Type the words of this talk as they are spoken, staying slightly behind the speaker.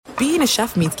being a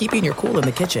chef means keeping your cool in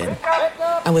the kitchen.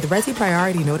 And with Resi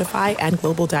Priority Notify and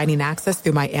Global Dining Access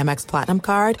through my Amex Platinum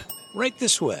card, right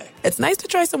this way. It's nice to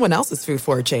try someone else's food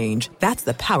for a change. That's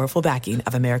the powerful backing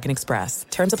of American Express.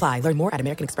 Terms apply. Learn more at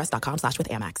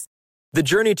americanexpress.com/withAmex. The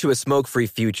journey to a smoke-free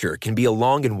future can be a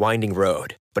long and winding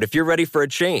road. But if you're ready for a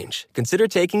change, consider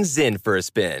taking Zyn for a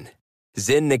spin.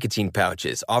 Zyn nicotine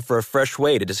pouches offer a fresh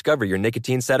way to discover your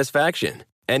nicotine satisfaction.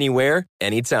 Anywhere,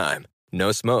 anytime.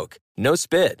 No smoke, no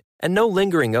spit, and no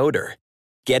lingering odor.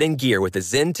 Get in gear with the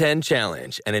Zyn 10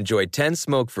 Challenge and enjoy 10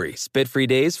 smoke-free, spit-free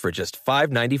days for just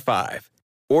 $5.95.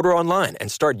 Order online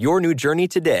and start your new journey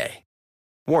today.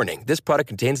 Warning, this product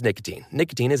contains nicotine.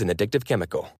 Nicotine is an addictive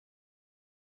chemical.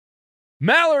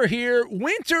 Maller here.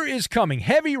 Winter is coming.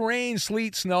 Heavy rain,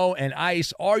 sleet, snow, and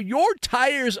ice. Are your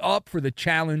tires up for the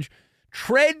challenge?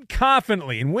 Tread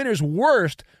confidently in winter's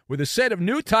worst with a set of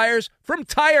new tires from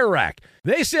Tire Rack.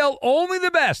 They sell only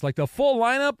the best, like the full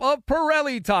lineup of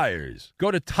Pirelli tires.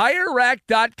 Go to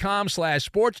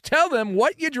TireRack.com/sports. Tell them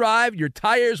what you drive. Your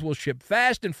tires will ship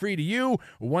fast and free to you.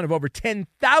 One of over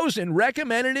 10,000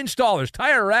 recommended installers.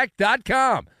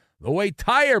 TireRack.com. The way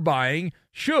tire buying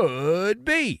should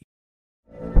be.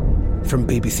 From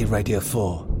BBC Radio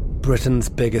 4, Britain's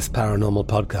biggest paranormal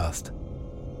podcast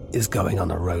is going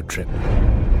on a road trip.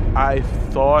 I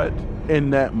thought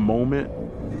in that moment,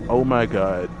 oh my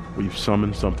God, we've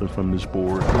summoned something from this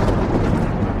board.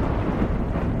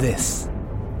 This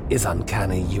is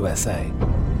Uncanny USA.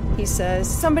 He says,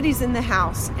 somebody's in the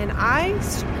house, and I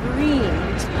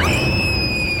screamed.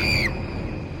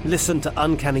 Listen to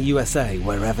Uncanny USA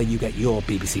wherever you get your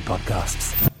BBC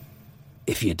podcasts,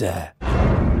 if you dare.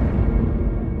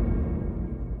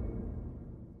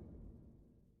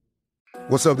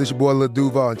 What's up, this your boy Lil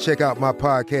Duval, and check out my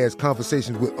podcast,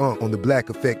 Conversations with Unc, on the Black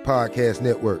Effect Podcast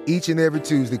Network. Each and every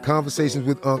Tuesday, Conversations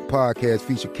with Unc podcast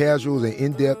feature casuals and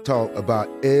in-depth talk about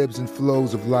ebbs and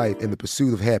flows of life and the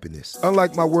pursuit of happiness.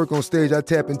 Unlike my work on stage, I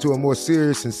tap into a more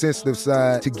serious and sensitive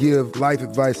side to give life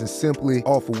advice and simply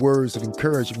offer words of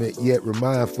encouragement, yet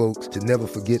remind folks to never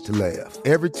forget to laugh.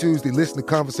 Every Tuesday, listen to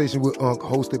Conversation with Unc,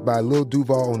 hosted by Lil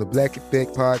Duval on the Black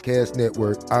Effect Podcast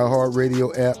Network,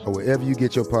 iHeartRadio app, or wherever you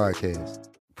get your podcasts.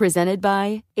 Presented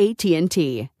by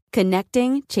AT&T.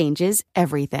 Connecting changes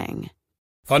everything.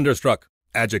 Thunderstruck.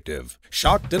 Adjective.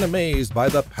 Shocked and amazed by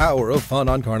the power of fun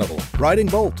on Carnival. Riding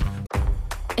Bolt.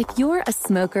 If you're a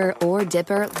smoker or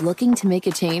dipper looking to make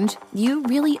a change, you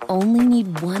really only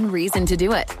need one reason to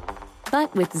do it.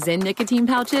 But with Zyn nicotine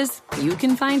pouches, you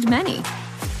can find many.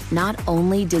 Not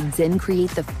only did Zyn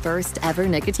create the first ever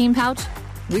nicotine pouch,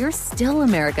 we're still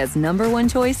America's #1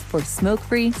 choice for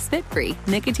smoke-free, spit-free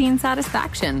nicotine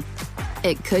satisfaction.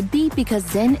 It could be because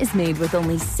Zyn is made with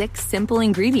only 6 simple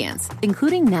ingredients,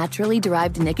 including naturally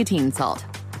derived nicotine salt.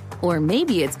 Or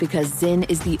maybe it's because Zyn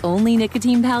is the only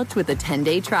nicotine pouch with a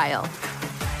 10-day trial.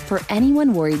 For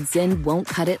anyone worried Zyn won't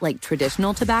cut it like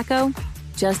traditional tobacco,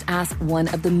 just ask one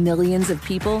of the millions of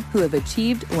people who have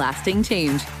achieved lasting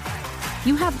change.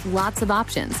 You have lots of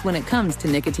options when it comes to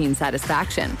nicotine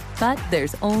satisfaction, but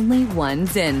there's only one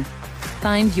Zyn.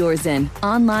 Find your Zyn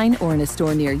online or in a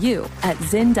store near you at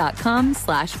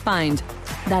zyn.com/find.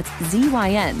 That's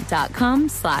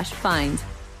ZYN.com/find.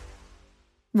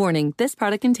 Warning, this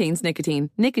product contains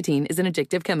nicotine. Nicotine is an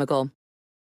addictive chemical.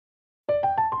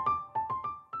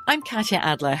 I'm Katya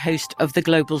Adler, host of The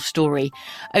Global Story.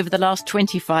 Over the last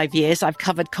 25 years, I've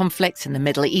covered conflicts in the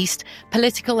Middle East,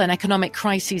 political and economic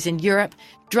crises in Europe,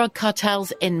 drug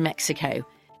cartels in Mexico.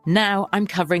 Now I'm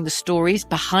covering the stories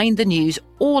behind the news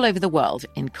all over the world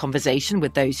in conversation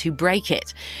with those who break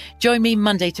it. Join me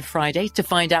Monday to Friday to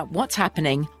find out what's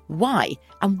happening, why,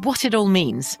 and what it all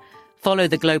means. Follow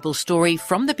The Global Story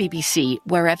from the BBC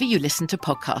wherever you listen to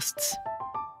podcasts.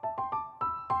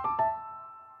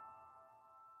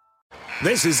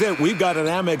 This is it. We've got an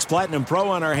Amex Platinum Pro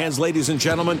on our hands, ladies and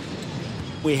gentlemen.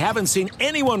 We haven't seen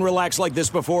anyone relax like this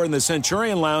before in the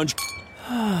Centurion Lounge.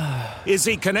 Is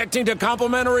he connecting to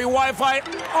complimentary Wi-Fi?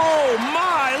 Oh,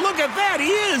 my! Look at that!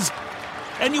 He is!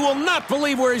 And you will not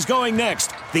believe where he's going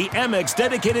next. The Amex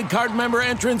dedicated card member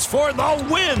entrance for the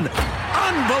win!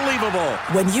 Unbelievable!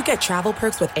 When you get travel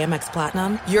perks with Amex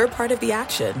Platinum, you're part of the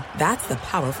action. That's the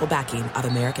powerful backing of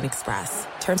American Express.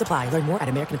 Terms apply. Learn more at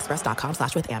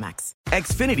americanexpress.com/withAmex.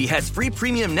 Xfinity has free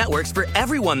premium networks for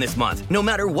everyone this month, no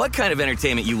matter what kind of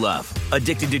entertainment you love.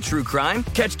 Addicted to true crime?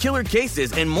 Catch killer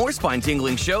cases and more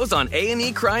spine-tingling shows on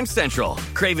A&E Crime Central.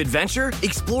 Crave adventure?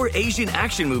 Explore Asian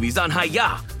action movies on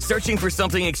Hi-YAH. Searching for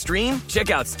something extreme? Check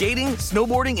out skating,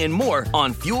 snowboarding, and more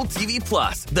on Fuel TV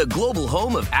Plus, the global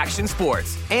home of action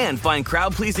sports. And find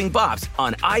crowd-pleasing bops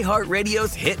on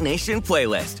iHeartRadio's Hit Nation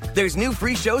playlist. There's new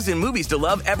free shows and movies to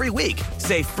love every week.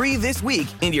 Say free this week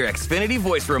in your Xfinity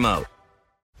voice remote.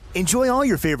 Enjoy all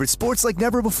your favorite sports like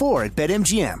never before at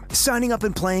BetMGM. Signing up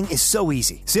and playing is so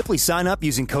easy. Simply sign up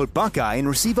using code Buckeye and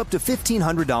receive up to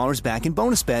 $1,500 back in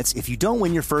bonus bets if you don't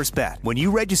win your first bet. When you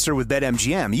register with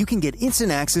BetMGM, you can get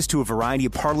instant access to a variety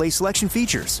of parlay selection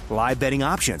features, live betting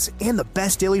options, and the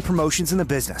best daily promotions in the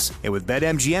business. And with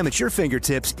BetMGM at your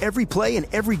fingertips, every play and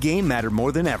every game matter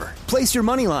more than ever. Place your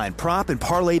moneyline, prop, and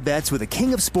parlay bets with the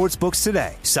king of sportsbooks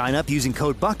today. Sign up using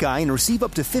code Buckeye and receive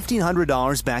up to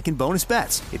 $1,500 back in bonus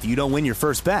bets if you don't win your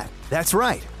first bet. That's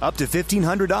right, up to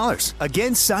 $1,500.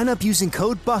 Again, sign up using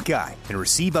code Buckeye and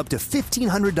receive up to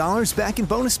 $1,500 back in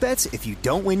bonus bets if you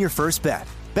don't win your first bet.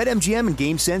 BetMGM and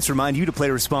GameSense remind you to play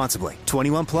responsibly.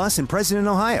 21 plus and present in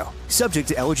Ohio. Subject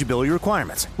to eligibility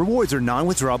requirements. Rewards are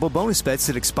non-withdrawable bonus bets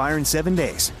that expire in 7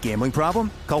 days. Gambling problem?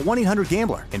 Call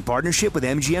 1-800-GAMBLER in partnership with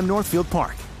MGM Northfield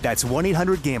Park. That's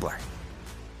 1-800-GAMBLER.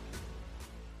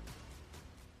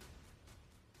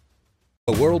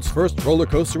 The world's first roller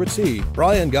coaster at sea,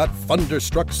 Brian got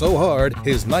thunderstruck so hard,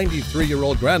 his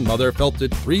 93-year-old grandmother felt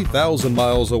it 3,000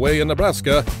 miles away in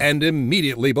Nebraska and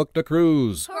immediately booked a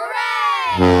cruise.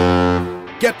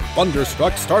 Hooray! Get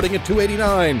thunderstruck starting at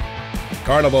 $289.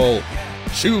 Carnival.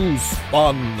 Choose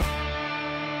fun.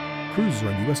 Cruises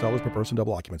are in U.S. dollars per person,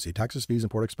 double occupancy. Taxes, fees,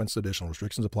 and port expenses additional.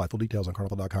 Restrictions apply. Full details on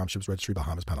Carnival.com. Ships registry,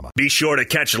 Bahamas, Panama. Be sure to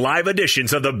catch live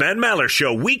editions of the Ben Maller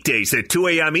Show weekdays at 2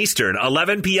 a.m. Eastern,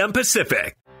 11 p.m.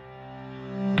 Pacific.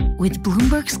 With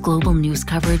Bloomberg's global news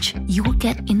coverage, you will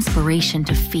get inspiration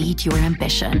to feed your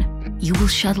ambition. You will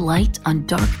shed light on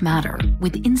dark matter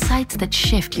with insights that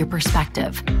shift your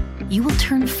perspective. You will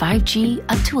turn 5G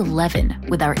up to 11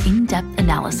 with our in-depth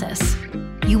analysis.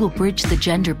 You will bridge the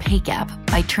gender pay gap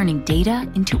by turning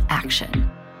data into action.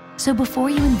 So before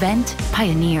you invent,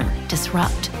 pioneer,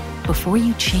 disrupt, before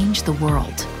you change the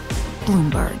world,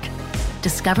 Bloomberg.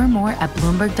 Discover more at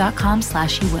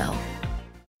Bloomberg.com/youwill.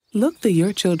 Look through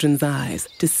your children's eyes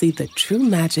to see the true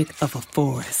magic of a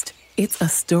forest. It's a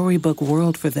storybook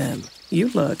world for them. You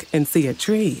look and see a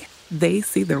tree. They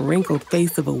see the wrinkled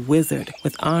face of a wizard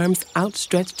with arms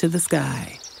outstretched to the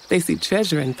sky. They see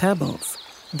treasure in pebbles.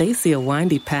 They see a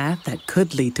windy path that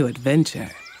could lead to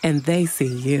adventure. And they see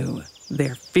you,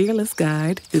 their fearless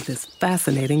guide through this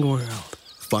fascinating world.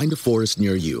 Find a forest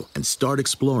near you and start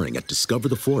exploring at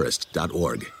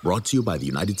discovertheforest.org. Brought to you by the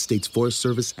United States Forest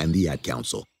Service and the Ad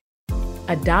Council.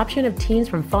 Adoption of teens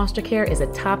from foster care is a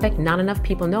topic not enough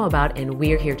people know about, and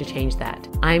we're here to change that.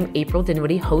 I'm April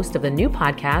Dinwiddie, host of the new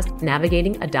podcast,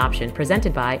 Navigating Adoption,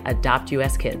 presented by Adopt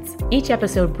US Kids. Each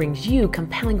episode brings you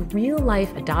compelling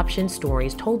real-life adoption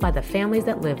stories told by the families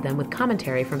that live them with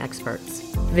commentary from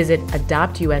experts. Visit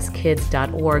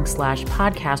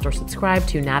adoptuskids.org/podcast or subscribe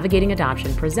to Navigating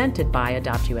Adoption, presented by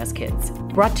Adopt US Kids.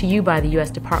 Brought to you by the U.S.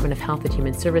 Department of Health and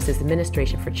Human Services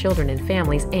Administration for Children and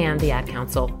Families and the Ad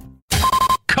Council.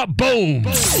 Kaboom!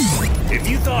 If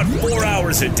you thought 4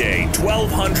 hours a day,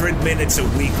 1,200 minutes a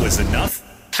week was enough,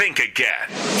 think again.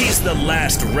 He's the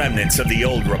last remnants of the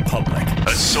old republic,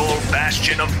 a sole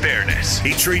bastion of fairness.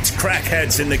 He treats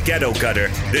crackheads in the ghetto gutter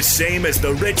the same as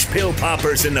the rich pill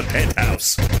poppers in the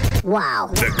penthouse. Wow.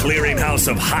 The clearinghouse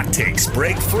of hot takes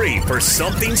break free for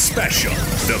something special.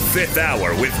 The Fifth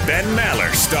Hour with Ben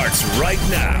Maller starts right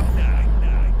now.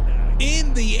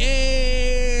 In the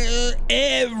air,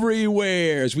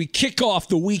 everywhere, as we kick off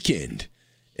the weekend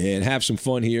and have some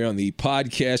fun here on the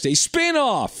podcast. A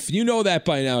spin-off, you know that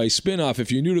by now, a spin-off,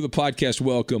 if you're new to the podcast,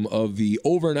 welcome, of the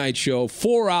overnight show.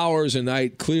 4 hours a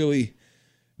night, clearly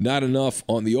not enough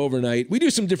on the overnight. We do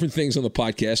some different things on the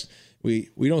podcast.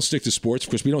 We don't stick to sports. Of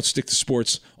course, we don't stick to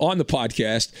sports on the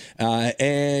podcast.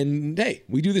 And, hey,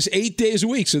 we do this 8 days a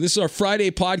week. So this is our Friday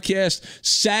podcast.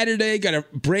 Saturday, got a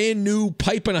brand new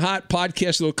piping hot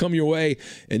podcast that will come your way.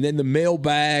 And then the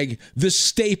mailbag, the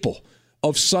staple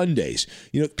of Sundays.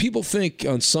 You know, people think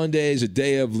on Sundays a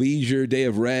day of leisure, day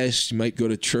of rest. You might go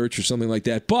to church or something like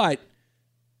that. But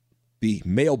the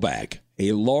mailbag,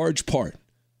 a large part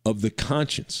of the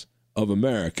conscience of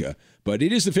America. But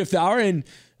it is the Fifth Hour, and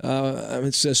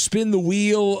it's a spin the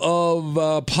wheel of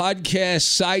podcast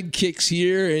sidekicks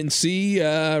here and see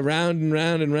round and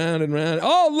round and round and round.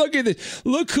 Oh, look at this.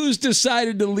 Look who's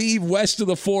decided to leave west of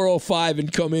the 405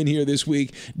 and come in here this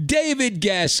week. David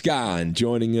Gascon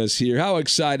joining us here. How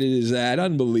excited is that?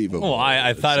 Unbelievable. Well,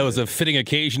 I thought it was a fitting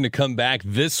occasion to come back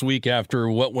this week after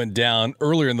what went down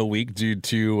earlier in the week due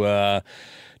to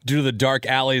due to the dark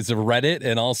alleys of Reddit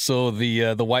and also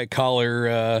the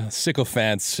white-collar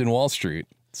sycophants in Wall Street.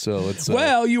 So it's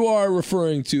well, you are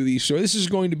referring to the story. This is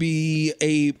going to be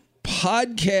a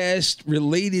podcast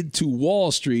related to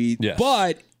Wall Street,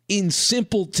 but in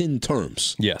simpleton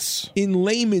terms. Yes. In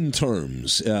layman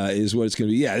terms is what it's going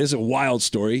to be. Yeah, this is a wild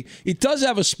story. It does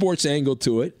have a sports angle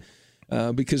to it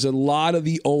because a lot of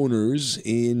the owners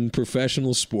in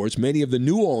professional sports, many of the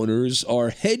new owners are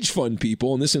hedge fund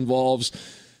people, and this involves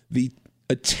the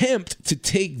attempt to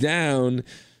take down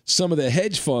some of the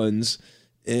hedge funds.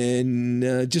 And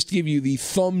just to give you the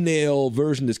thumbnail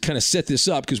version to kind of set this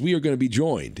up, because we are going to be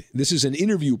joined. This is an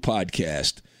interview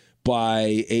podcast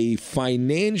by a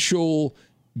financial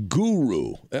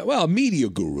guru, a media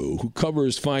guru who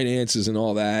covers finances and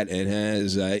all that and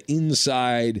has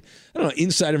inside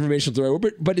information,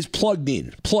 but is plugged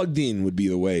in. Plugged in would be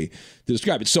the way to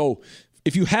describe it. So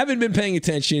if you haven't been paying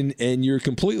attention and you're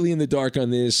completely in the dark on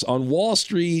this, on Wall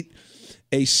Street,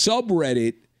 a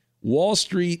subreddit, Wall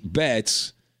Street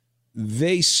Bets,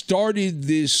 they started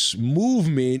this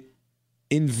movement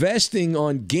investing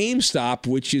on GameStop,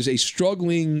 which is a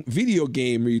struggling video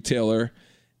game retailer,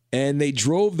 and they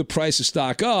drove the price of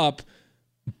stock up,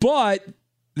 but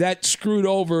that screwed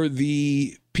over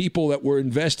the people that were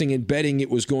investing and betting it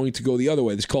was going to go the other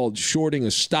way. It's called shorting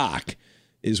a stock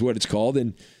is what it's called,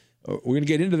 and we're going to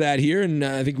get into that here, and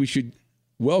I think we should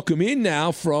welcome in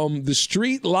now from the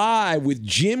Street Live with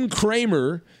Jim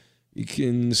Cramer. You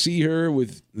can see her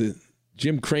with the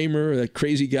Jim Cramer, that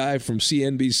crazy guy from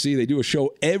CNBC. They do a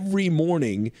show every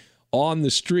morning on the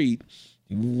street.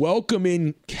 Welcome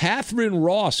in Catherine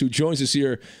Ross, who joins us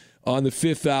here on the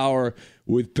Fifth Hour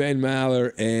with Ben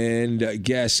Maller and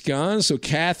Gascon. So,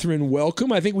 Catherine,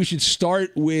 welcome. I think we should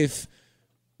start with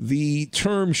the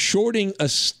term shorting a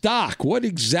stock. What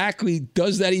exactly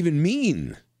does that even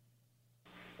mean?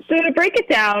 So to break it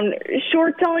down,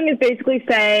 short selling is basically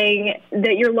saying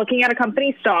that you're looking at a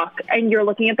company's stock and you're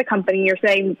looking at the company. You're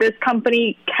saying this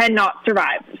company cannot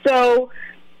survive. So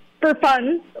for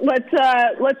fun, let's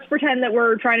pretend that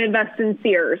we're trying to invest in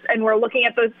Sears and we're looking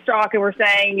at the stock and we're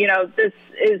saying, this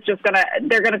is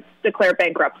they're gonna declare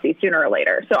bankruptcy sooner or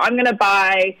later. So I'm gonna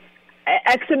buy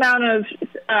X amount of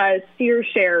Sears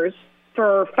shares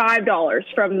for $5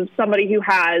 from somebody who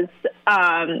has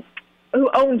who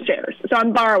owns shares. So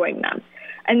I'm borrowing them.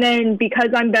 And then because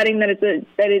I'm betting that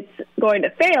it's going to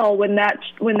fail, when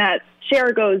that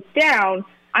share goes down,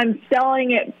 I'm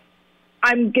selling it,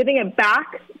 I'm giving it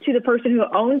back to the person who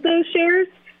owns those shares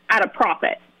at a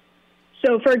profit.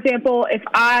 So for example, if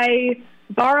I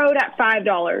borrowed at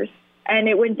 $5 and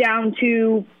it went down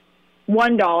to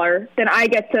 $1, then I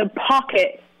get to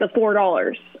pocket the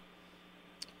 $4.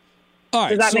 All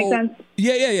right, does that make sense?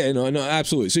 Yeah. No,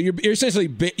 absolutely. So you're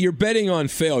essentially you're betting on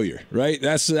failure, right?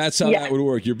 That's how that would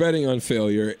work. You're betting on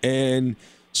failure, and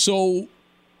so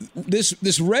this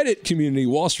Reddit community,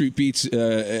 Wall Street Beats,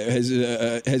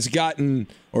 has gotten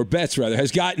a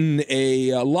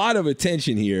lot of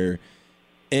attention here.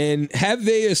 And have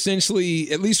they essentially,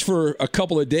 at least for a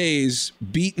couple of days,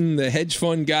 beaten the hedge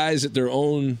fund guys at their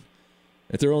own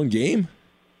game?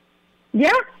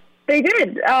 Yeah. They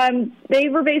did. They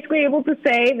were basically able to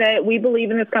say that we believe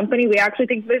in this company. We actually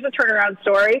think there's a turnaround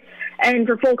story. And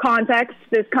for full context,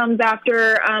 this comes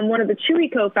after one of the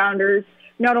Chewy co-founders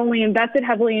not only invested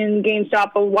heavily in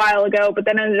GameStop a while ago, but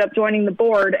then ended up joining the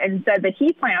board and said that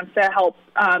he plans to help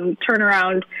turn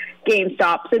around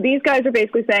GameStop. So these guys are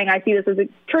basically saying, I see this as a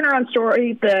turnaround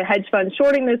story. The hedge funds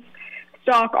shorting this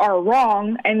stock are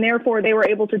wrong, and therefore they were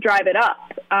able to drive it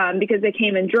up because they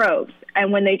came in droves.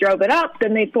 And when they drove it up,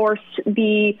 then they forced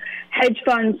the hedge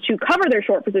funds to cover their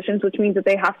short positions, which means that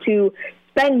they have to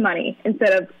spend money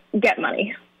instead of get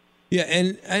money. Yeah,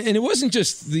 and it wasn't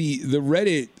just the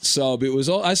Reddit sub. It was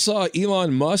all, I saw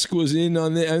Elon Musk was in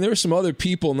on it, and there were some other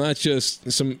people, not just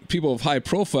some people of high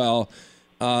profile.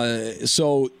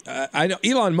 So I know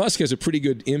Elon Musk has a pretty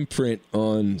good imprint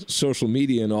on social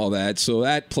media and all that, so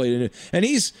that played in it. And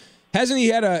hasn't he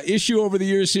had an issue over the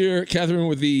years here, Catherine,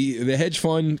 with the hedge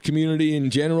fund community in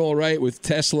general, right, with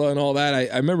Tesla and all that?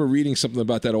 I remember reading something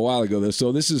about that a while ago, though.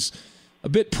 So this is a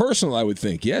bit personal, I would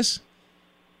think, yes?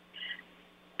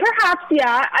 Perhaps,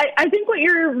 yeah. I think what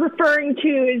you're referring to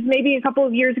is maybe a couple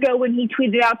of years ago when he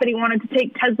tweeted out that he wanted to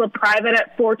take Tesla private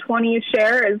at $4.20 a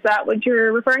share. Is that what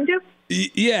you're referring to?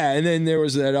 Yeah, and then there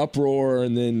was that uproar,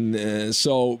 and then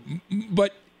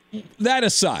but that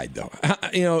aside, though,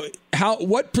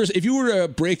 if you were to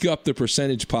break up the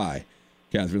percentage pie,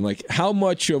 Catherine, like how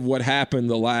much of what happened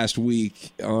the last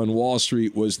week on Wall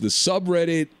Street was the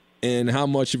subreddit, and how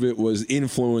much of it was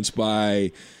influenced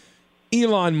by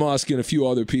Elon Musk and a few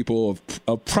other people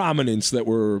of prominence that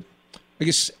were, I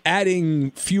guess,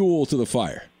 adding fuel to the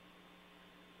fire?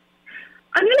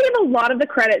 I'm going to give a lot of the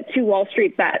credit to Wall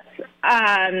Street Bets.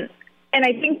 And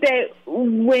I think that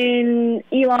when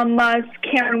Elon Musk,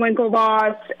 Cameron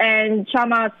Winklevoss, and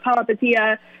Chamath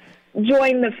Palihapitiya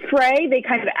joined the fray, they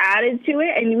kind of added to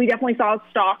it, and we definitely saw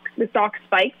the stock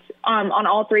spiked on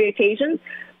all three occasions.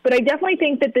 But I definitely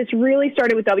think that this really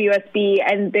started with WSB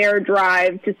and their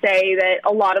drive to say that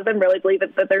a lot of them really believe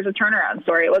that there's a turnaround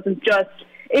story. It wasn't just,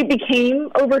 it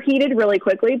became overheated really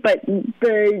quickly, but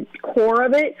the core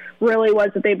of it really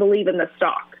was that they believe in the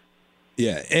stock.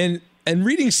 Yeah, and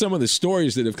reading some of the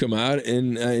stories that have come out,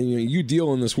 and you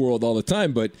deal in this world all the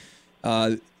time, but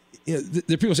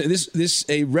the people say this is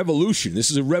a revolution. This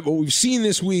is what we've seen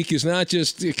this week is not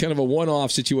just kind of a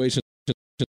one-off situation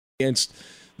against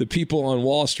the people on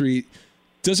Wall Street.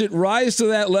 Does it rise to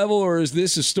that level, or is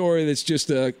this a story that's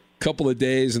just a couple of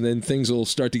days and then things will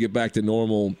start to get back to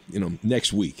normal,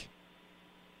 next week?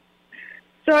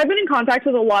 So I've been in contact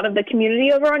with a lot of the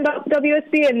community over on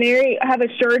WSB, and they have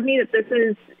assured me that this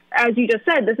is, as you just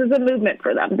said, this is a movement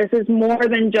for them. This is more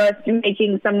than just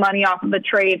making some money off of a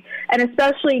trade. And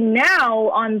especially now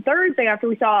on Thursday, after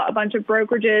we saw a bunch of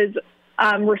brokerages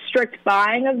restrict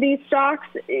buying of these stocks,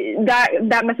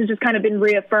 that message has kind of been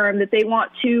reaffirmed, that they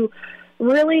want to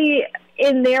really,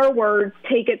 in their words,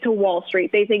 take it to Wall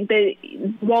Street. They think that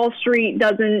Wall Street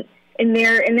doesn't, in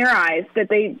their eyes,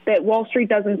 that Wall Street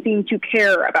doesn't seem to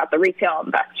care about the retail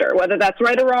investor. Whether that's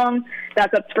right or wrong,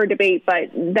 that's up for debate,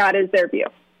 but that is their view.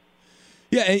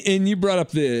 Yeah, and you brought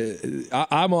up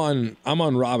I'm on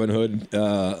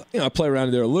Robinhood. I play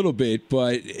around there a little bit,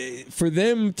 but for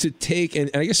them to take,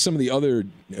 and I guess some of the other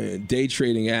day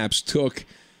trading apps took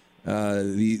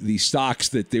the stocks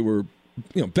that they were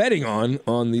betting on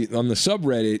the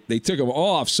subreddit, they took them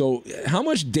off. So how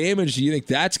much damage do you think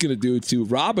that's going to do to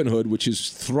Robinhood, which is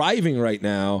thriving right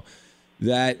now,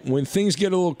 that when things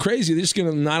get a little crazy, they're just going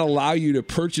to not allow you to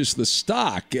purchase the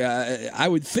stock? I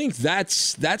would think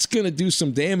that's going to do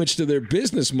some damage to their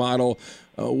business model.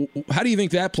 How do you think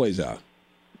that plays out?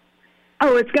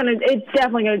 Oh, it's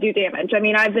definitely going to do damage. I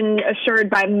mean, I've been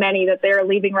assured by many that they're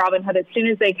leaving Robinhood as soon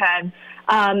as they can.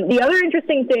 The other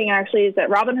interesting thing, actually, is that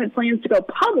Robinhood plans to go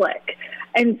public.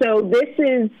 And so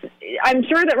I'm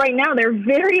sure that right now they're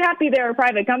very happy they're a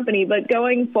private company, but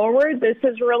going forward, this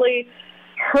has really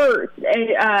hurt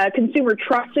consumer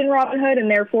trust in Robinhood, and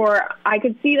therefore I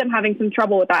could see them having some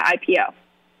trouble with that IPO.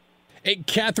 Hey,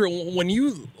 Catherine, when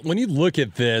you look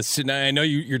at this, and I know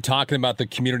you're talking about the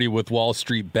community with Wall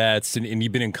Street Bets, and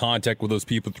you've been in contact with those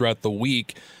people throughout the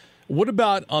week, what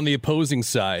about on the opposing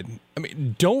side? I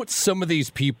mean, don't some of these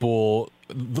people,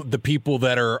 the people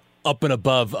that are up and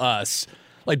above us,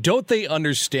 don't they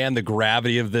understand the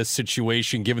gravity of this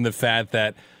situation, given the fact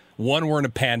that, one, we're in a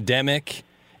pandemic,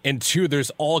 and two,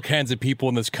 there's all kinds of people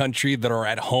in this country that are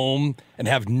at home and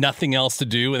have nothing else to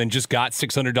do and then just got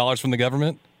 $600 from the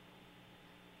government?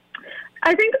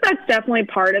 I think that's definitely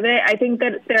part of it. I think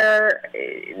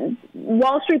that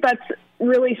Wall Street Bets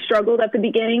really struggled at the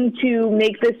beginning to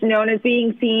make this known as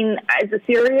being seen as a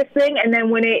serious thing. And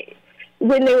then when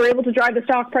they were able to drive the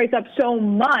stock price up so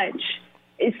much,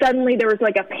 suddenly there was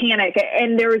like a panic.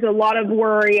 And there was a lot of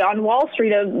worry on Wall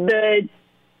Street of the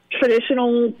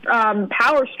traditional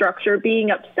power structure being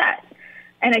upset.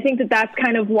 And I think that that's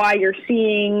kind of why you're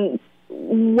seeing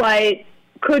what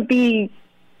could be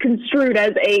construed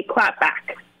as a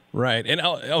clapback. Right. And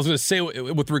I was going to say,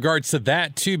 with regards to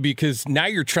that, too, because now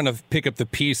you're trying to pick up the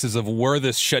pieces of where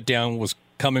this shutdown was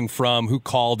coming from, who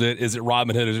called it, is it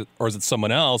Robinhood or is it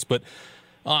someone else? But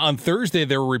on Thursday,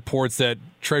 there were reports that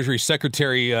Treasury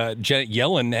Secretary Janet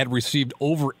Yellen had received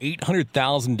over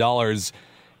 $800,000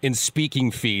 in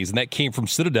speaking fees, and that came from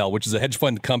Citadel, which is a hedge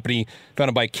fund company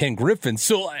founded by Ken Griffin.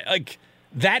 So,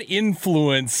 that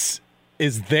influence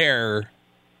is there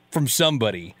from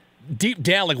somebody. Deep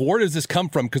down, where does this come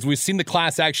from? Because we've seen the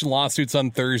class action lawsuits on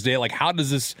Thursday. How does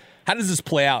this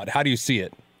play out? How do you see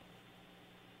it?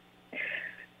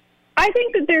 I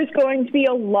think that there's going to be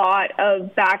a lot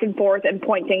of back and forth and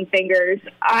pointing fingers.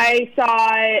 I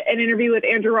saw an interview with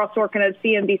Andrew Ross Sorkin of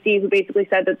CNBC, who basically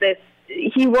said that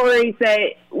he worries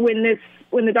that when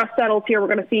the dust settles here, we're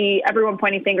going to see everyone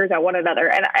pointing fingers at one another.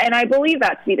 And I believe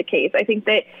that to be the case. I think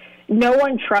that no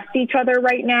one trusts each other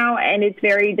right now, and it's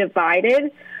very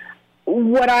divided.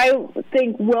 What I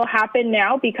think will happen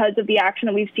now, because of the action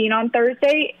that we've seen on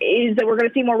Thursday, is that we're going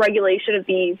to see more regulation of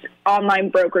these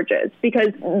online brokerages.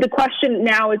 Because the question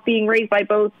now is being raised by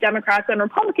both Democrats and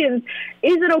Republicans: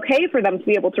 is it okay for them to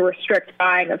be able to restrict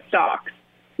buying of stocks?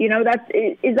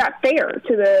 Is that fair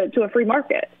to a free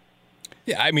market?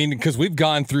 Yeah, I mean, because we've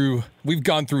gone through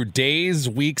days,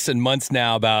 weeks, and months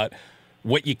now about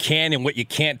what you can and what you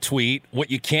can't tweet, what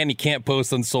you can't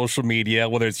post on social media,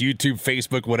 whether it's YouTube,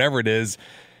 Facebook, whatever it is.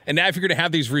 And now if you're going to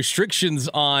have these restrictions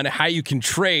on how you can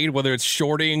trade, whether it's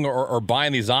shorting or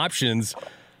buying these options,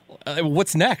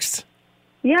 what's next?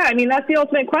 Yeah, I mean, that's the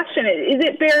ultimate question. Is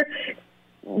it fair?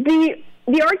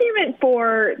 The argument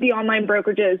for the online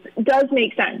brokerages does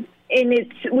make sense. And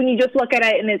it's when you just look at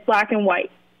it and it's black and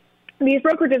white. These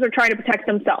brokerages are trying to protect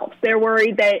themselves. They're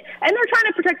worried that, and they're trying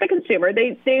to protect the consumer.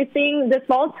 They're seeing this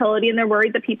volatility, and they're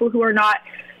worried that people who are not,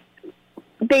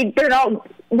 they're not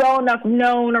well enough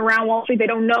known around Wall Street, they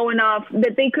don't know enough,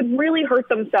 that they could really hurt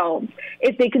themselves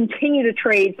if they continue to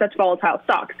trade such volatile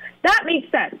stocks. That makes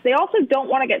sense. They also don't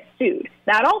want to get sued.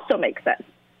 That also makes sense.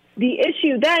 The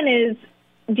issue then is,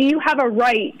 do you have a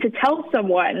right to tell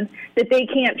someone that they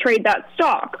can't trade that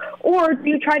stock? Or do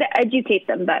you try to educate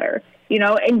them better? You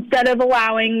know, instead of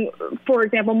allowing, for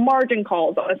example, margin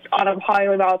calls on a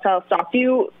highly volatile stock, do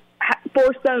you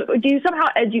force them? Do you somehow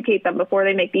educate them before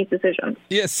they make these decisions?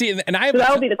 Yeah, see, and that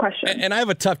would be the question. And I have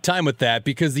a tough time with that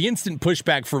because the instant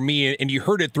pushback for me, and you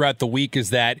heard it throughout the week, is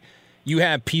that you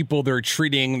have people that are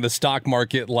treating the stock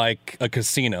market like a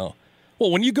casino. Well,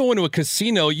 when you go into a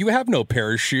casino, you have no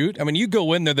parachute. I mean, you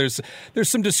go in there, there's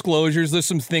some disclosures, there's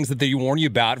some things that they warn you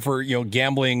about for,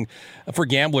 gambling, for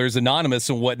Gamblers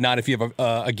Anonymous and whatnot if you have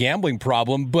a gambling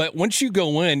problem. But once you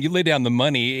go in, you lay down the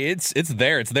money, it's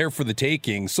there for the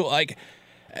taking. So, like,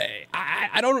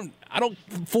 I don't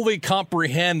fully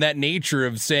comprehend that nature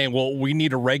of saying, well, we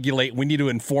need to regulate, we need to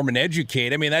inform and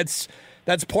educate. I mean, that's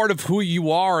part of who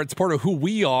you are. It's part of who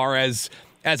we are as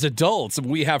adults.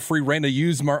 We have free reign to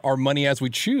use our money as we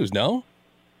choose, no?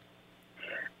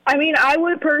 I mean, I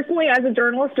would personally, as a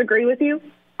journalist, agree with you.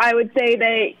 I would say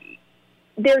that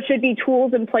there should be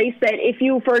tools in place that if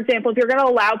you, for example, if you're going to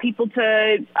allow people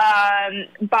to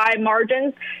buy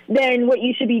margins, then what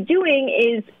you should be doing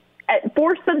is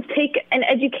force them to take an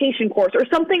education course or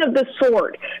something of the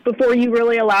sort before you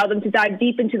really allow them to dive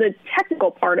deep into the technical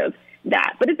part of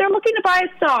that. But if they're looking to buy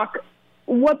a stock,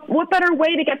 what better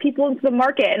way to get people into the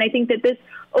market? And I think that this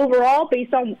overall,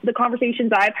 based on the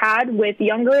conversations I've had with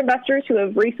younger investors who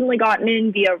have recently gotten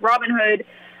in via Robinhood,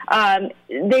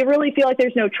 they really feel like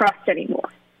there's no trust anymore.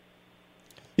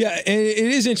 Yeah, and it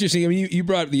is interesting. I mean, you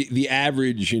brought up the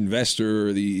average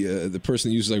investor, the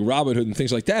person that uses like Robinhood and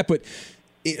things like that, but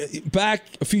back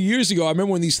a few years ago, I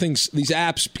remember when these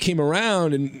apps came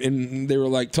around and they were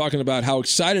like talking about how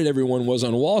excited everyone was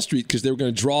on Wall Street because they were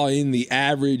going to draw in the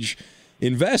average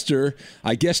investor,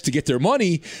 I guess, to get their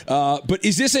money. But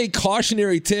is this a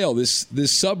cautionary tale, this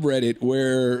subreddit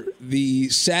where the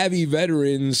savvy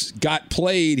veterans got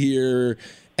played here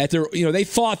at their, they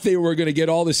thought they were going to get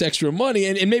all this extra money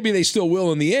and maybe they still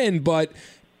will in the end, but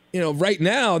right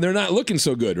now they're not looking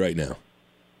so good right now.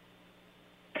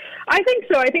 I think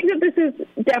so. I think that this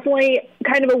is definitely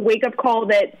kind of a wake-up call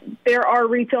that there are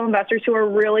retail investors who are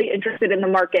really interested in the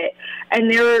market. And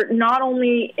they're not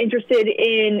only interested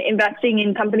in investing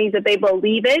in companies that they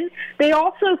believe in, they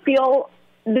also feel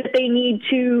that they need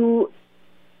to,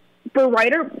 for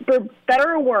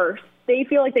better or worse, they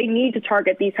feel like they need to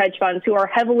target these hedge funds who are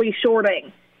heavily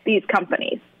shorting these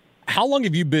companies. How long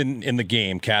have you been in the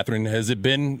game, Catherine? Has it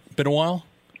been a while?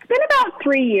 It's been about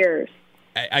 3 years.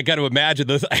 I got to imagine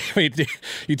this. I mean,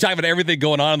 you talk about everything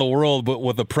going on in the world, but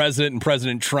with the president and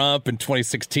President Trump in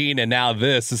 2016, and now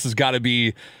this has got to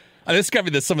be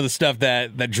some of the stuff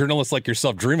that journalists like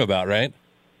yourself dream about, right?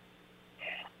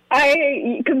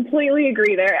 I completely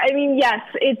agree there. I mean, yes,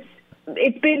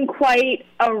 it's been quite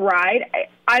a ride.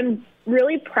 I'm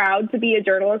really proud to be a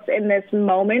journalist in this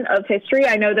moment of history.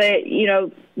 I know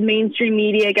that mainstream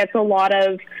media gets a lot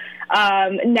of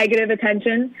negative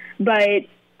attention, but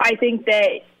I think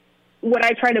that what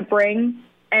I try to bring,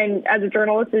 and as a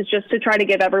journalist, is just to try to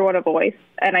give everyone a voice.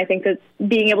 And I think that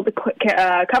being able to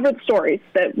cover the stories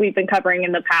that we've been covering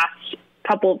in the past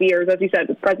couple of years, as you said,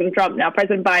 with President Trump, now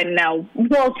President Biden, now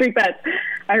Wall Street bets,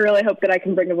 I really hope that I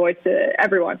can bring a voice to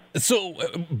everyone. So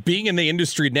being in the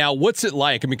industry now, what's it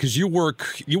like? I mean, because you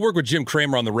work with Jim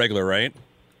Cramer on the regular, right?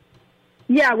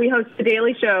 Yeah, we host the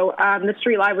Daily Show, The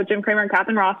Street Live with Jim Cramer and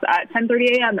Catherine Ross at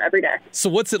 10:30 a.m. every day. So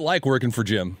what's it like working for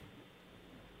Jim?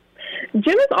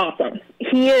 Jim is awesome.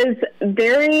 He is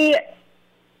very...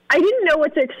 I didn't know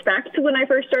what to expect when I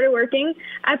first started working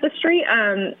at The Street,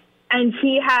 and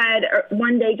he had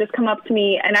one day just come up to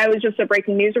me, and I was just a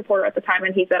breaking news reporter at the time,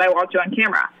 and he said, "I want you on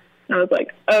camera." And I was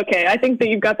like, okay, I think that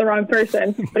you've got the wrong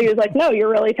person. But he was like, no, you're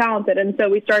really talented. And so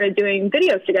we started doing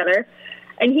videos together.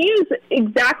 And he is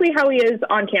exactly how he is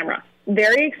on camera.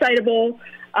 Very excitable,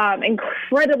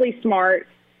 incredibly smart,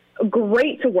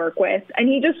 great to work with, and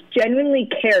he just genuinely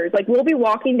cares. Like, we'll be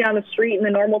walking down the street in the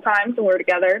normal times when we're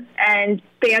together, and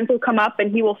fans will come up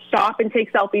and he will stop and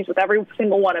take selfies with every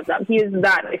single one of them. He is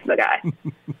that nice of a guy.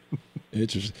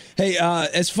 Interesting. Hey,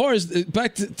 as far as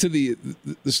back to the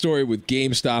story with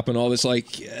GameStop and all this,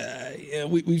 like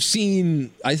we've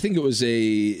seen, I think it was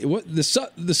the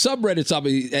subreddit's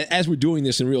obviously, as we're doing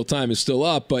this in real time, is still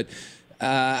up, but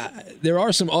there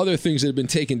are some other things that have been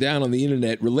taken down on the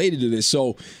internet related to this.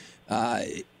 So,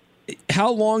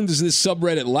 how long does this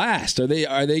subreddit last? Are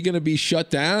they going to be shut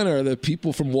down? Or are the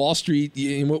people from Wall Street?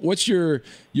 What's your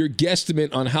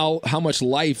guesstimate on how much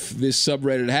life this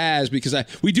subreddit has? Because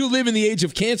we do live in the age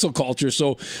of cancel culture.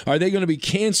 So, are they going to be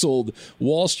canceled?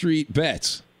 Wall Street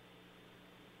bets.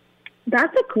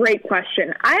 That's a great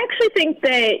question. I actually think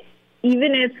that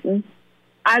even if,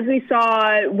 as we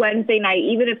saw Wednesday night,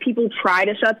 even if people try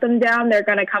to shut them down, they're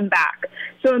going to come back.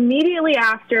 So immediately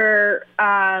after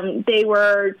they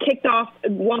were kicked off,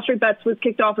 Wall Street Bets was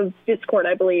kicked off of Discord,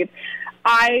 I believe,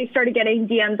 I started getting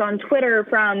DMs on Twitter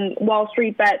from Wall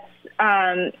Street Bets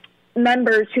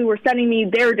members who were sending me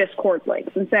their Discord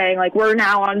links and saying, like, we're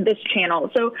now on this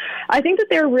channel. So I think that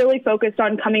they're really focused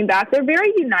on coming back. They're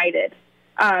very united.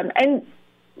 And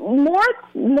more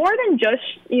than just,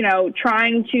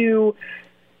 trying to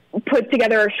put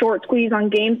together a short squeeze on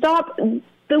GameStop,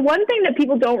 the one thing that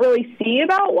people don't really see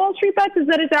about Wall Street Bets is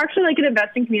that it's actually like an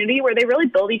investing community where they really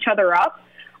build each other up.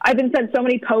 I've been sent so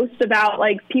many posts about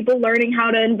like people learning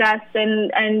how to invest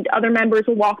and other members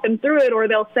will walk them through it, or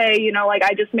they'll say,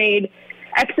 I just made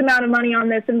X amount of money on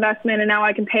this investment and now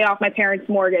I can pay off my parents'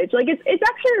 mortgage. Like it's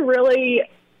actually a really,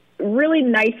 really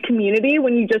nice community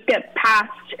when you just get past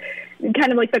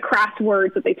kind of like the crass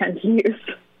words that they tend to use.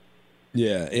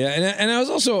 Yeah, and I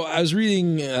was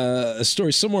reading a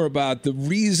story somewhere about the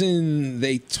reason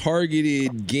they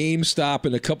targeted GameStop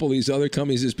and a couple of these other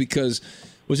companies is because,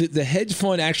 was it the hedge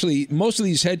fund? Actually, most of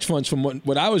these hedge funds, from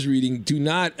what I was reading, do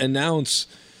not announce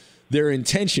their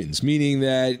intentions, meaning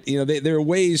that there are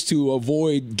ways to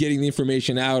avoid getting the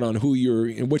information out on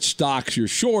which stocks you're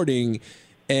shorting.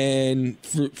 And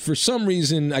for some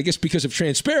reason, I guess because of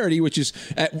transparency, which is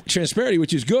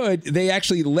good, they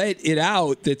actually let it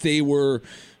out that they were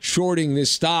shorting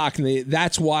this stock, and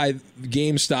that's why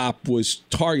GameStop was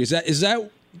targeted. Is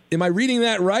that? Am I reading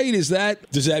that right? Does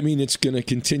that mean it's going to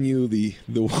continue the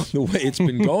way it's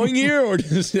been going here, or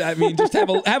does that mean just have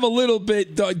a little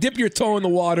bit, dip your toe in the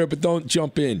water, but don't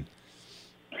jump in?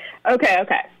 Okay.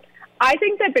 I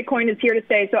think that Bitcoin is here to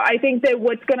stay. So I think that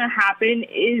what's going to happen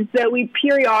is that we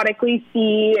periodically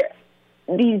see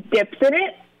these dips in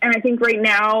it. And I think right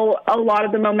now a lot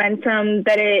of the momentum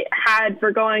that it had for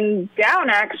going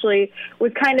down actually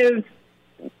was kind of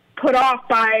put off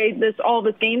by all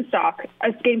this GameStop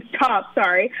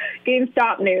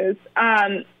news.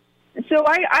 So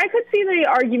I could see the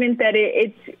argument that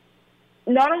it's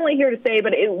not only here to stay,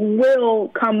 but it will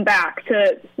come back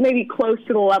to maybe close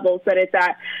to the levels that it's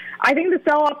at. I think the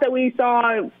sell-off that we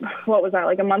saw, what was that,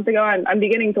 like a month ago? I'm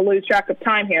beginning to lose track of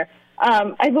time here.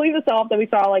 I believe the sell-off that we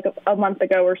saw like a month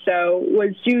ago or so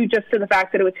was due just to the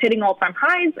fact that it was hitting all-time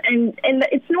highs, and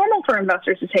it's normal for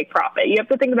investors to take profit. You have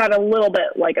to think about it a little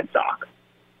bit like a stock.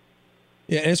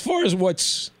 Yeah, and as far as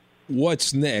what's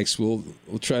next, we'll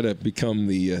try to become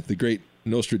the great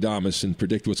Nostradamus and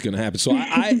predict what's going to happen. So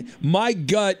my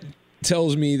gut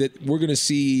tells me that we're going to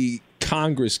see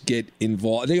Congress get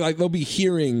involved. There'll be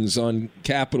hearings on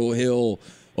Capitol Hill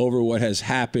over what has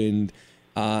happened.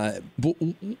 But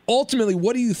ultimately,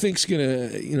 what do you think's going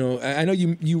to, I know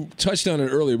you touched on it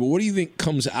earlier, but what do you think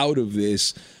comes out of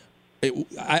this?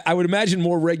 I would imagine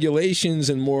more regulations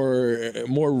and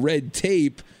more red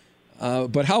tape,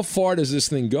 but how far does this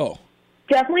thing go?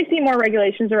 Definitely see more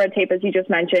regulations or red tape, as you just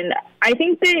mentioned. I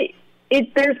think that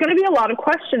there's going to be a lot of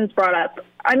questions brought up.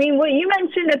 I mean, what you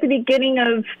mentioned at the beginning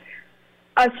of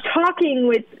us talking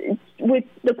with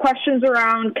the questions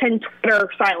around can Twitter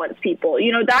silence people,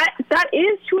 that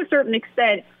is to a certain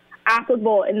extent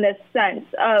applicable in this sense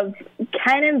of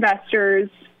can investors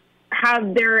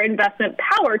have their investment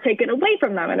power taken away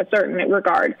from them in a certain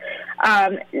regard.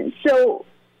 So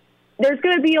there's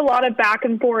going to be a lot of back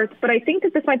and forth, but I think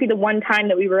that this might be the one time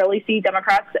that we really see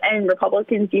Democrats and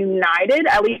Republicans united,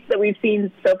 at least that we've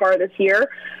seen so far this year,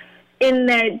 in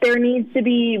that there needs to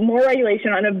be more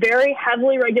regulation on a very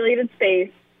heavily regulated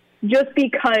space just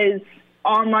because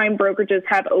online brokerages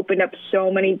have opened up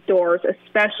so many doors,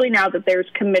 especially now that there's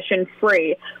commission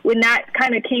free. When that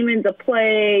kind of came into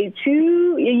play a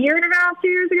year and a half, 2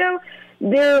 years ago,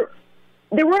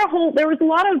 there was a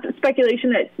lot of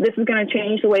speculation that this is going to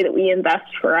change the way that we invest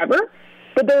forever.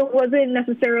 but there wasn't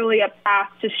necessarily a path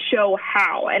to show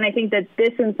how. And I think that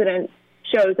this incident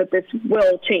shows that this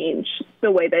will change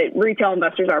the way that retail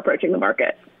investors are approaching the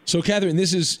market. So, Catherine,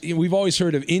 we've always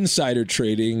heard of insider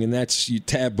trading, and that's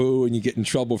taboo, and you get in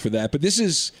trouble for that. But this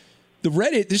is the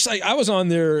Reddit. Just like I was on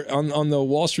there on the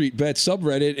Wall Street Bet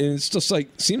subreddit, and it's just like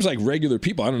seems like regular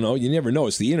people. I don't know. You never know.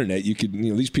 It's the internet.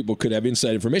 These people could have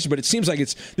inside information, but it seems like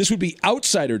this would be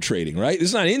outsider trading, right? This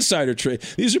is not insider trade.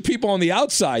 These are people on the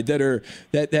outside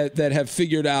that have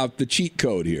figured out the cheat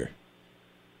code here.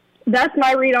 That's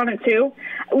my read on it too.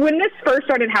 When this first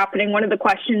started happening, one of the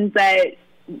questions that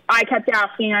I kept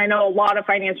asking, I know a lot of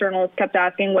finance journalists kept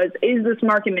asking, was, is this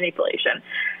market manipulation?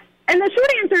 And the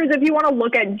short answer is, if you want to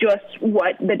look at just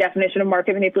what the definition of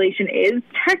market manipulation is,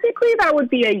 technically that would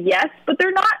be a yes, but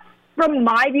they're not, from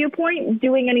my viewpoint,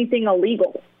 doing anything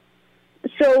illegal.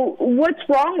 So what's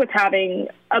wrong with having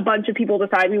a bunch of people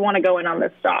decide we want to go in on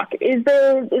this stock? Is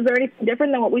there anything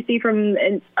different than what we see from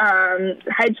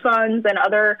hedge funds and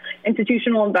other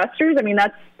institutional investors? I mean,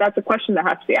 that's a question that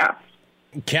has to be asked.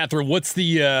 Catherine, what's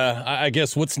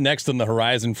what's next on the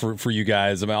horizon for you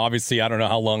guys? I mean, obviously, I don't know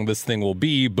how long this thing will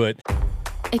be, but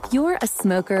If you're a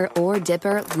smoker or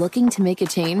dipper looking to make a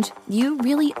change, you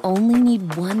really only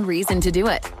need one reason to do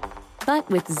it. But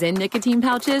with Zyn nicotine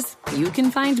pouches, you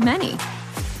can find many.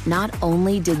 Not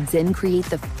only did Zyn create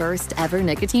the first ever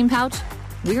nicotine pouch,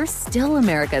 we're still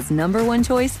America's #1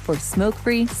 choice for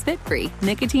smoke-free, spit-free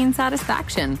nicotine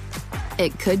satisfaction.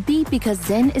 It could be because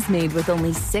Zyn is made with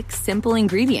only 6 simple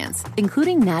ingredients,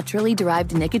 including naturally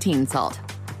derived nicotine salt.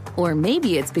 Or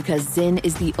maybe it's because Zyn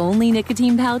is the only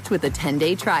nicotine pouch with a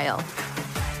 10-day trial.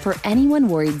 For anyone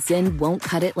worried Zyn won't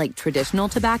cut it like traditional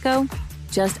tobacco,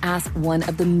 just ask one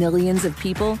of the millions of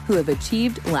people who have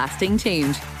achieved lasting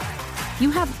change.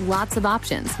 You have lots of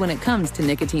options when it comes to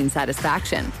nicotine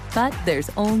satisfaction, but there's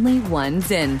only one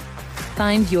Zyn.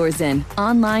 Find your Zyn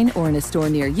online or in a store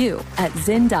near you at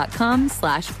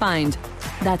zyn.com/find.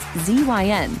 That's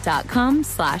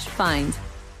ZYN.com/find.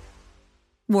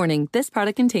 Warning, this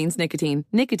product contains nicotine.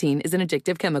 Nicotine is an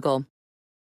addictive chemical.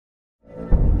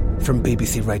 From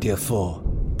BBC Radio 4,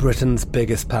 Britain's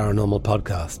biggest paranormal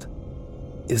podcast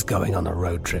is going on a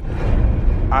road trip.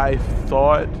 I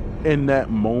thought in that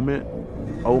moment,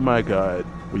 oh my God,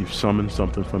 we've summoned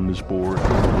something from this board.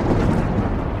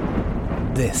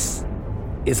 This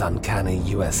is Uncanny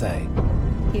USA.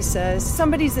 He says,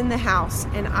 somebody's in the house,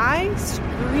 and I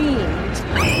screamed.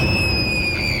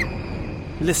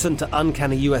 Listen to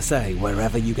Uncanny USA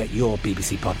wherever you get your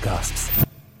BBC podcasts,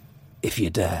 if you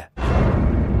dare.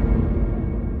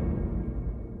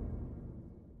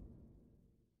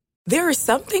 There are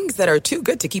some things that are too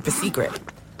good to keep a secret.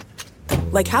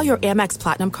 Like how your Amex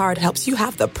Platinum card helps you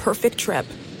have the perfect trip.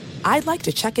 I'd like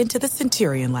to check into the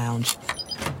Centurion Lounge.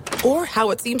 Or how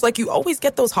it seems like you always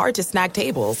get those hard-to-snag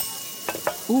tables.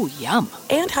 Ooh, yum.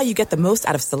 And how you get the most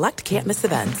out of select can't-miss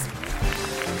events.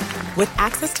 With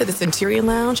access to the Centurion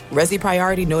Lounge, Resi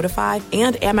Priority Notified,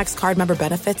 and Amex card member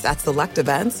benefits at select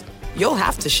events, you'll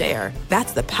have to share.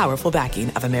 That's the powerful backing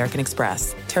of American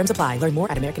Express. Terms apply. Learn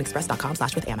more at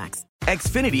americanexpress.com/withAmex.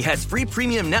 Xfinity has free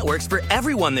premium networks for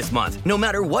everyone this month, no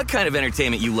matter what kind of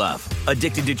entertainment you love.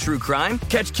 Addicted to true crime?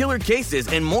 Catch killer cases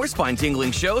and more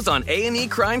spine-tingling shows on A&E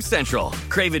Crime Central.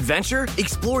 Crave adventure?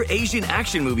 Explore Asian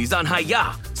action movies on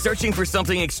Hi-YAH. Searching for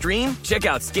something extreme? Check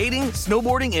out skating,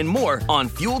 snowboarding, and more on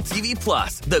Fuel TV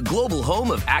Plus, the global home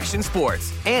of action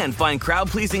sports. And find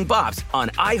crowd-pleasing bops on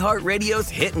iHeartRadio's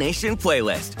Hit Nation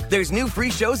playlist. There's new free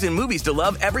shows and movies to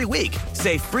love every week.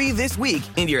 Say free this week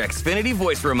in your Xfinity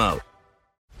voice remote.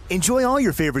 Enjoy all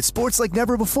your favorite sports like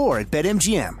never before at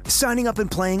BetMGM. Signing up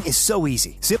and playing is so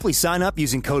easy. Simply sign up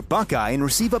using code Buckeye and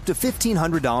receive up to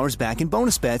 $1,500 back in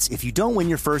bonus bets if you don't win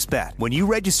your first bet. When you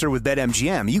register with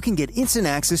BetMGM, you can get instant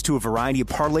access to a variety of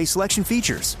parlay selection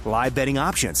features, live betting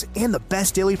options, and the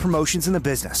best daily promotions in the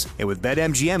business. And with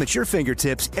BetMGM at your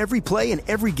fingertips, every play and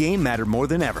every game matter more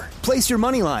than ever. Place your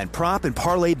moneyline, prop, and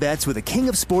parlay bets with the king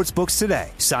of sportsbooks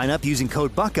today. Sign up using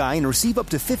code Buckeye and receive up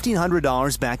to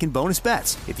 $1,500 back in bonus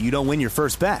bets if you don't win your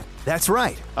first bet. That's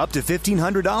right, up to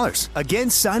 $1,500. Again,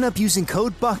 sign up using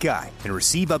code Buckeye and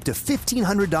receive up to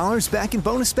 $1,500 back in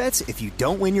bonus bets if you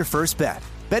don't win your first bet.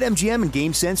 BetMGM and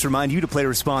GameSense remind you to play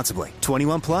responsibly.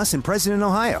 21 plus and present in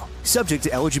Ohio. Subject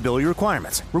to eligibility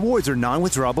requirements. Rewards are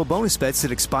non-withdrawable bonus bets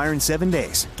that expire in 7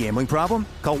 days. Gambling problem?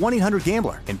 Call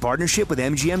 1-800-GAMBLER in partnership with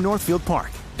MGM Northfield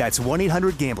Park. That's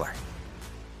 1-800-GAMBLER.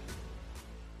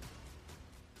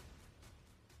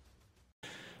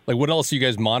 Like, what else are you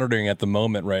guys monitoring at the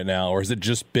moment right now? Or has it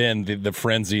just been the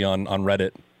frenzy on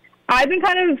Reddit? I've been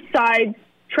kind of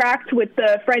sidetracked with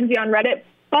the frenzy on Reddit,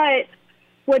 but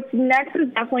what's next is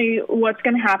definitely what's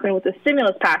going to happen with the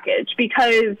stimulus package,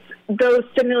 because those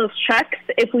stimulus checks,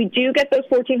 if we do get those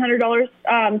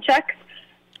 $1,400 checks,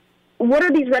 what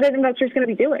are these Reddit investors going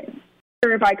to be doing?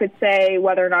 Or if I could say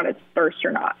whether or not it's burst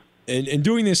or not. And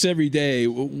doing this every day,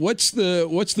 what's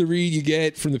the read you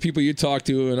get from the people you talk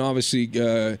to, and obviously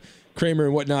Kramer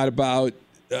and whatnot, about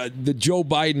the Joe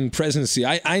Biden presidency?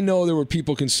 I know there were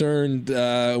people concerned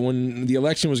when the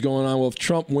election was going on. Well, if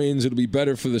Trump wins, it'll be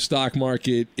better for the stock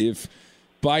market. If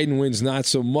Biden wins, not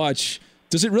so much.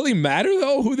 Does it really matter,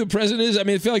 though, who the president is? I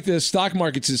mean, I feel like the stock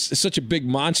markets is such a big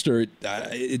monster.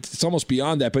 It's almost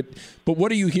beyond that. But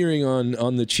what are you hearing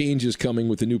on the changes coming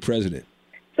with the new president?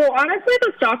 So honestly,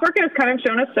 the stock market has kind of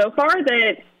shown us so far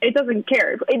that it doesn't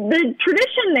care. The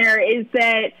tradition there is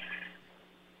that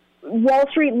Wall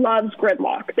Street loves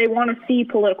gridlock. They want to see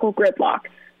political gridlock.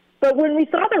 But when we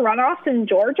saw the runoffs in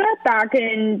Georgia back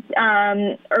in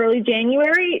early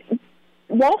January,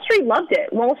 Wall Street loved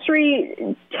it. Wall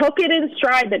Street took it in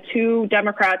stride that two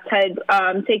Democrats had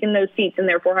taken those seats and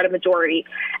therefore had a majority.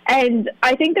 And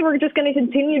I think that we're just going to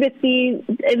continue to see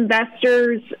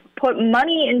investors put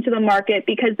money into the market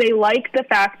because they like the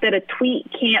fact that a tweet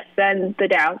can't send the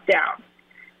Dow down.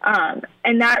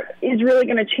 And that is really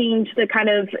going to change the kind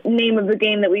of name of the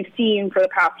game that we've seen for the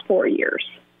past 4 years.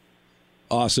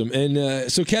 Awesome.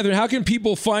 And so, Catherine, how can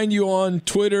people find you on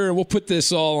Twitter? And we'll put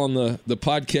this all on the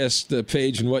podcast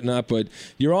page and whatnot. But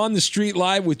you're on the street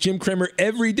live with Jim Cramer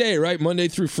every day, right? Monday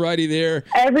through Friday there.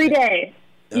 Every day.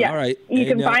 Yeah. All right. You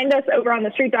can find us over on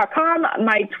thestreet.com.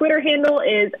 My Twitter handle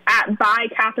is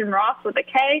 @ByCatherineRoss with a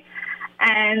K.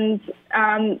 And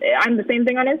I'm the same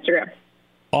thing on Instagram.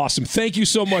 Awesome. Thank you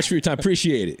so much for your time.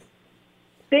 Appreciate it.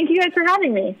 Thank you guys for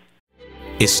having me.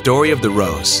 A Story of the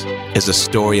Rose is a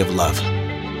story of love.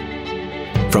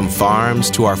 From farms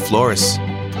to our florists,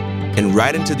 and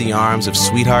right into the arms of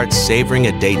sweethearts savoring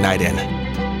a date night in.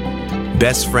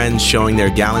 Best friends showing their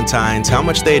galentines how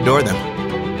much they adore them.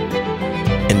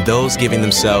 And those giving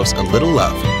themselves a little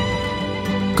love.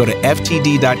 Go to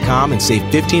FTD.com and save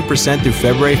 15% through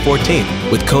February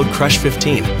 14th with code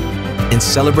CRUSH15. And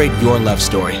celebrate your love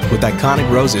story with iconic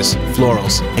roses,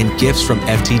 florals, and gifts from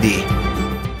FTD.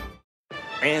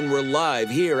 And we're live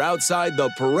here outside the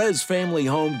Perez family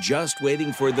home, just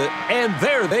waiting for and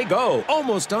there they go,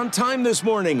 almost on time this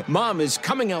morning. Mom is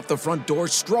coming out the front door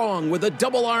strong with a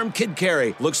double-arm kid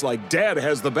carry. Looks like Dad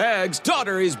has the bags.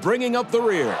 Daughter is bringing up the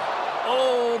rear.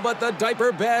 Oh, but the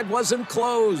diaper bag wasn't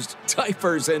closed.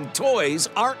 Diapers and toys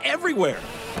are everywhere.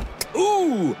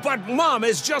 Ooh, but Mom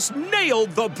has just nailed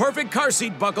the perfect car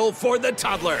seat buckle for the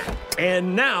toddler.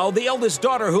 And now the eldest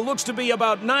daughter, who looks to be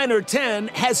about 9 or 10,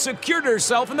 has secured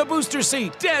herself in the booster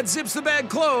seat. Dad zips the bag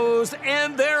closed,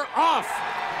 and they're off.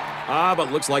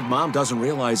 But looks like Mom doesn't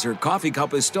realize her coffee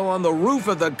cup is still on the roof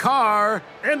of the car.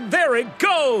 And there it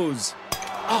goes.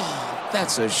 Oh,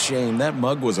 that's a shame. That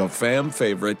mug was a fam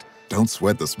favorite. Don't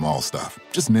sweat the small stuff.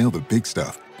 Just nail the big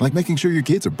stuff. Like making sure your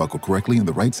kids are buckled correctly in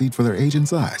the right seat for their age and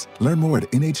size. Learn more at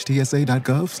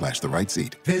nhtsa.gov/the right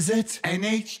seat. Visit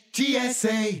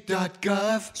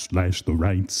nhtsa.gov/the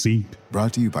right seat.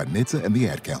 Brought to you by NHTSA and the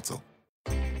Ad Council.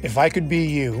 If I could be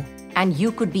you. And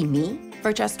you could be me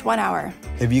for just 1 hour.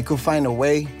 If you could find a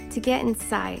way to get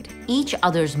inside each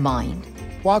other's mind.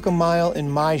 Walk a mile in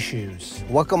my shoes.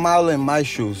 Walk a mile in my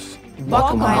shoes.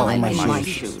 Walk a mile in my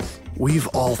shoes. We've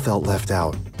all felt left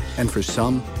out. And for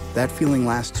some, that feeling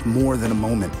lasts more than a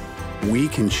moment. We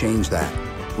can change that.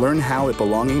 Learn how at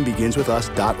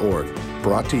belongingbeginswithus.org.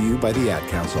 Brought to you by the Ad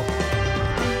Council.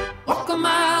 Walk a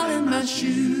mile in my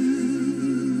shoes.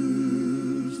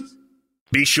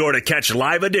 Be sure to catch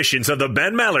live editions of The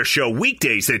Ben Maller Show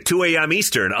weekdays at 2 a.m.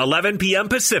 Eastern, 11 p.m.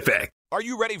 Pacific. Are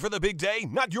you ready for the big day?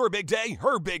 Not your big day,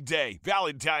 her big day,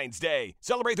 Valentine's Day.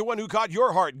 Celebrate the one who caught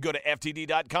your heart and go to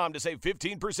FTD.com to save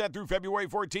 15% through February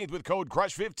 14th with code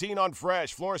CRUSH15 on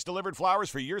fresh, florist-delivered flowers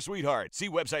for your sweetheart. See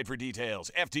website for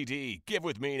details. FTD. Give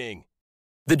with meaning.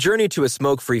 The journey to a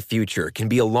smoke-free future can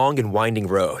be a long and winding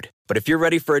road. But if you're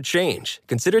ready for a change,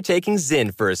 consider taking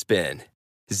Zyn for a spin.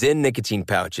 Zyn nicotine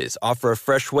pouches offer a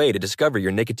fresh way to discover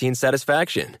your nicotine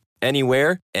satisfaction.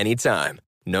 Anywhere, anytime.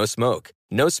 No smoke,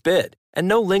 no spit, and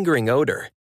no lingering odor.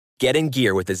 Get in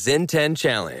gear with the Zyn 10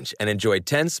 Challenge and enjoy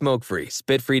 10 smoke-free,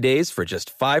 spit-free days for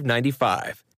just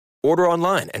 $5.95. Order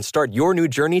online and start your new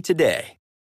journey today.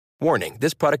 Warning,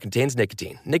 this product contains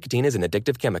nicotine. Nicotine is an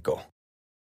addictive chemical.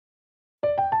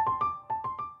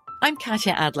 I'm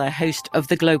Katya Adler, host of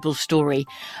The Global Story.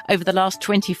 Over the last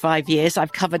 25 years,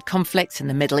 I've covered conflicts in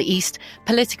the Middle East,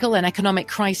 political and economic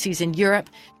crises in Europe,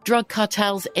 drug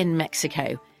cartels in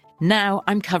Mexico. Now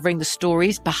I'm covering the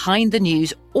stories behind the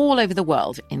news all over the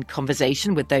world in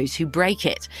conversation with those who break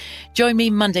it. Join me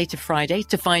Monday to Friday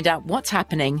to find out what's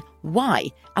happening, why,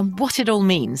 and what it all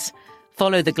means.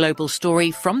 Follow The Global Story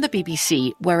from the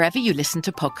BBC wherever you listen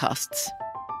to podcasts.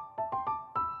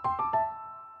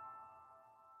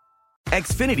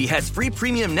 Xfinity has free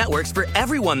premium networks for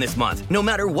everyone this month, no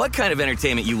matter what kind of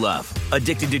entertainment you love.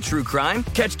 Addicted to true crime?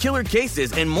 Catch killer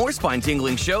cases and more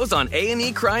spine-tingling shows on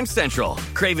A&E Crime Central.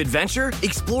 Crave adventure?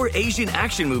 Explore Asian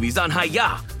action movies on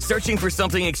Hayya. Searching for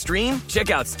something extreme? Check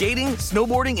out skating,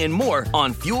 snowboarding, and more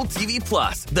on Fuel TV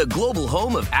Plus, the global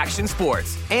home of action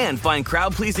sports. And find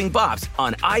crowd-pleasing bops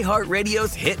on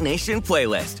iHeartRadio's Hit Nation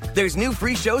playlist. There's new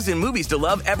free shows and movies to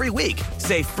love every week.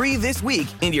 Say free this week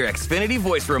in your Xfinity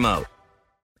voice remote.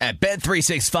 At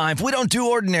Bet365, we don't do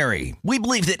ordinary. We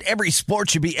believe that every sport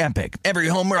should be epic. Every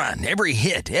home run, every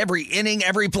hit, every inning,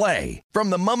 every play. From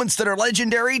the moments that are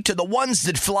legendary to the ones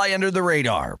that fly under the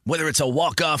radar. Whether it's a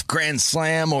walk-off grand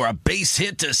slam or a base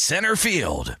hit to center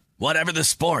field. Whatever the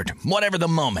sport, whatever the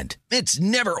moment. It's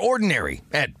never ordinary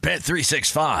at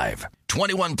Bet365.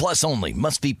 21 plus only.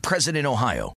 Must be present in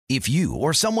Ohio. If you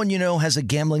or someone you know has a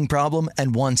gambling problem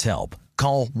and wants help,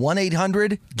 call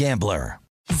 1-800-GAMBLER.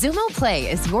 Xumo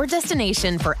Play is your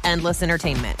destination for endless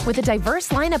entertainment. With a diverse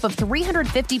lineup of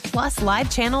 350 plus live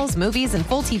channels, movies, and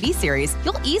full TV series,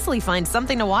 you'll easily find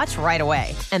something to watch right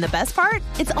away. And the best part?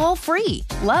 It's all free.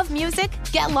 Love music?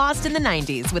 Get lost in the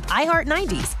 90s with iHeart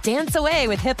 90s, dance away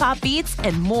with hip-hop beats,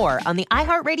 and more on the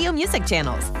iHeartRadio music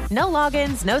channels. No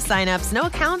logins, no signups, no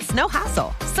accounts, no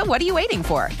hassle. So what are you waiting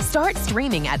for? Start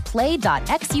streaming at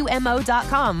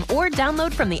play.xumo.com or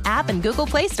download from the app and Google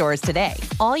Play stores today.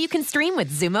 All you can stream with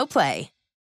Xumo Play.